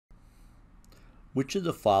Which of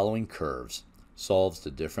the following curves solves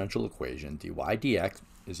the differential equation dy dx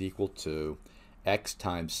is equal to x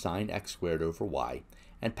times sine x squared over y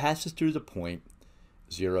and passes through the point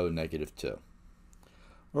 0, -2?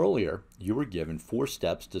 Earlier, you were given 4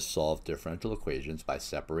 steps to solve differential equations by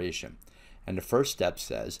separation. And the first step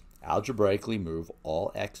says, algebraically move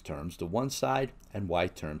all x terms to one side and y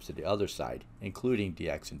terms to the other side, including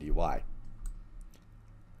dx and dy.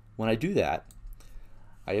 When I do that,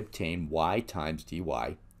 I obtain y times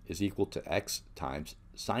dy is equal to x times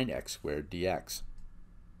sine x squared dx.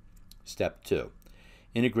 Step 2.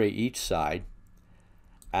 Integrate each side,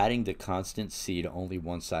 adding the constant c to only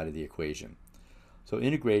one side of the equation. So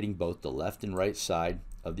integrating both the left and right side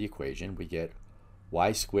of the equation, we get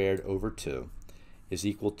y squared over 2 is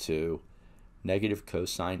equal to negative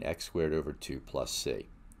cosine x squared over 2 plus c.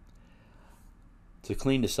 To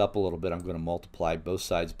clean this up a little bit, I'm going to multiply both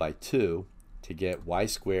sides by 2 to get y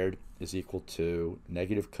squared is equal to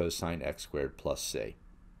negative cosine x squared plus c.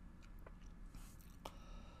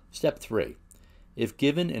 Step 3. If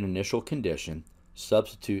given an initial condition,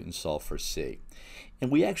 substitute and solve for c.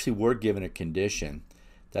 And we actually were given a condition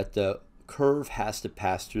that the curve has to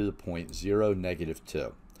pass through the point 0,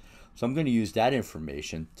 -2. So I'm going to use that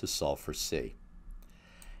information to solve for c.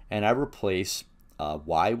 And I replace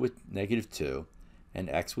y with -2 and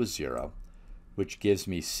x with 0, which gives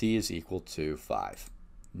me c is equal to 5.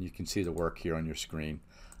 And you can see the work here on your screen.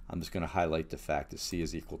 I'm just going to highlight the fact that c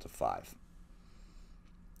is equal to 5.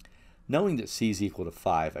 Knowing that c is equal to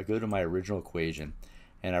 5, I go to my original equation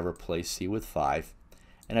and I replace c with 5.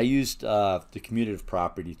 And I used the commutative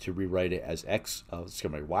property to rewrite it as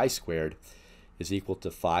y squared is equal to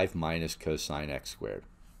 5 minus cosine x squared.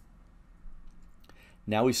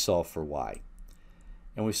 Now we solve for y.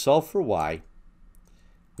 And we solve for y,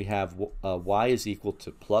 we have y is equal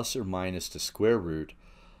to plus or minus the square root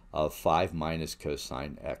of 5 minus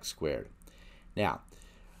cosine x squared. Now,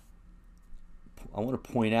 I want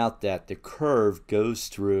to point out that the curve goes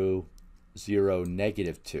through 0,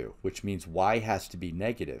 -2, which means y has to be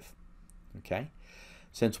negative. Okay?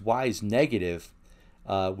 Since y is negative,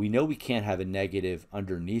 we know we can't have a negative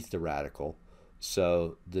underneath the radical,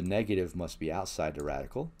 so the negative must be outside the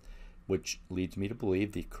radical, which leads me to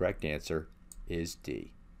believe the correct answer is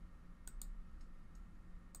D.